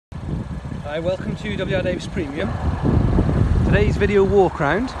Hi, welcome to WR Davis Premium. Today's video walk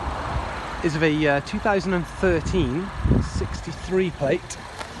round is of a 2013 63 plate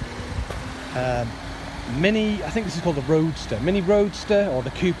Mini, I think this is called the Roadster, Mini Roadster or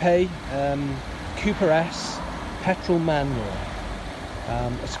the Coupe, Cooper S petrol manual.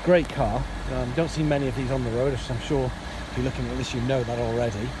 It's a great car. You don't see many of these on the road, which I'm sure if you're looking at this you know that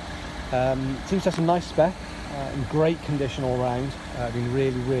already. Seems to have some nice spec, in great condition all round. Been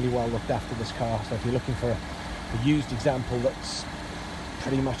really well looked after, this car, so if you're looking for a used example that's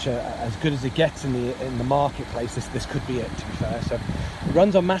pretty much as good as it gets in the marketplace, this could be it, to be fair. So it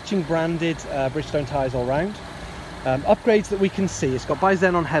runs on matching branded Bridgestone tyres all round. Upgrades that we can see: it's got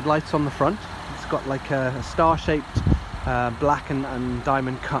bi-xenon headlights on the front, it's got like a star-shaped black and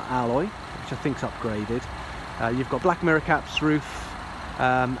diamond cut alloy, which I think's upgraded. You've got black mirror caps, roof,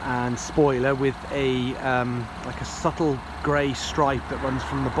 and spoiler with a like a subtle grey stripe that runs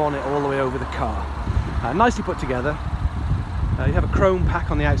from the bonnet all the way over the car. Nicely put together. You have a chrome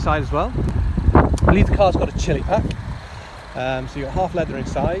pack on the outside as well. I believe the car's got a chili pack. So you've got half leather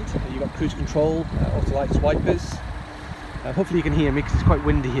inside, you've got cruise control, auto lights, wipers. Hopefully you can hear me because it's quite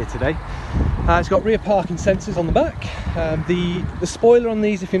windy here today. It's got rear parking sensors on the back. The spoiler on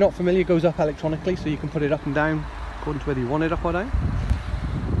these, if you're not familiar, goes up electronically, so you can put it up and down according to whether you want it up or down.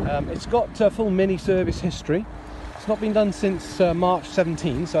 It's got full Mini service history. It's not been done since March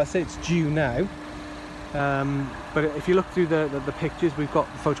 17, so I say it's due now. But if you look through the pictures, we've got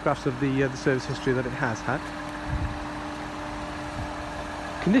photographs of the service history that it has had.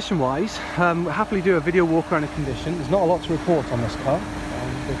 Condition wise, we'll happily do a video walk around of condition. There's not a lot to report on this car.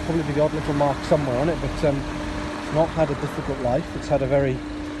 There'll probably be the odd little mark somewhere on it, but it's not had a difficult life. It's had a very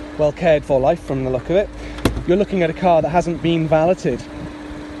well cared for life from the look of it. You're looking at a car that hasn't been valeted.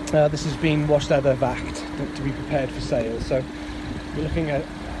 This has been washed leather vacked to be prepared for sale. So you're looking at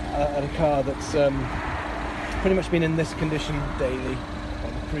a car that's pretty much been in this condition daily by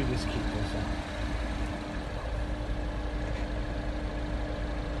the previous keeper. So.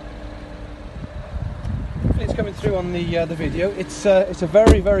 Hopefully it's coming through on the video. It's a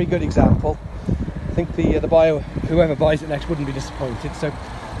very good example. I think the buyer, whoever buys it next, wouldn't be disappointed. So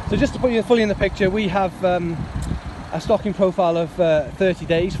just to put you fully in the picture, we have a stocking profile of 30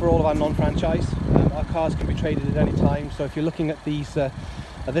 days for all of our non-franchise. Our cars can be traded at any time, so if you're looking at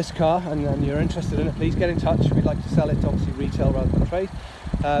this car and you're interested in it, please get in touch. We'd like to sell it, obviously retail rather than trade.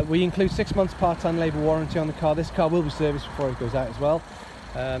 We include 6 months part-time labour warranty on the car. This car will be serviced before it goes out as well.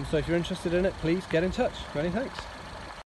 So if you're interested in it, please get in touch. Many thanks.